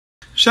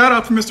Shout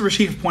out to Mr.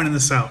 Rashid for pointing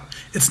this out.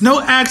 It's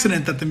no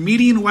accident that the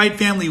median white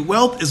family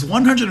wealth is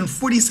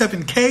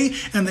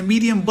 $147K and the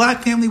median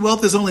black family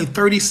wealth is only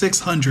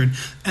 $3,600.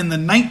 In the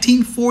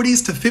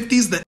 1940s to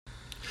 50s,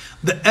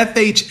 the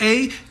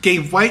FHA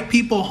gave white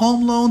people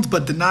home loans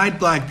but denied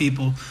black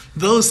people.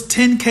 Those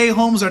 10K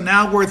homes are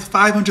now worth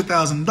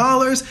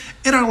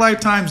 $500,000. In our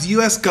lifetimes,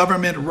 U.S.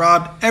 government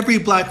robbed every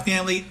black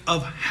family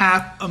of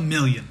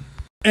 $500,000.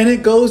 And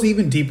it goes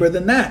even deeper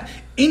than that.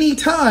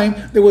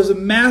 Anytime there was a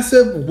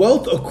massive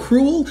wealth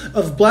accrual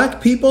of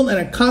black people in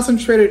a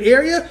concentrated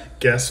area,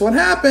 guess what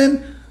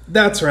happened?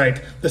 That's right,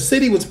 the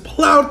city was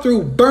plowed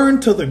through,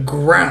 burned to the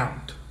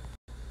ground.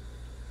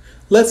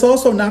 Let's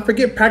also not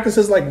forget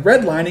practices like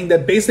redlining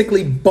that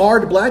basically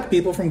barred black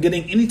people from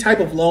getting any type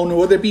of loan,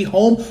 whether it be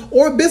home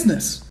or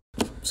business.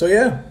 So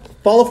yeah,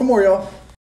 follow for more, y'all.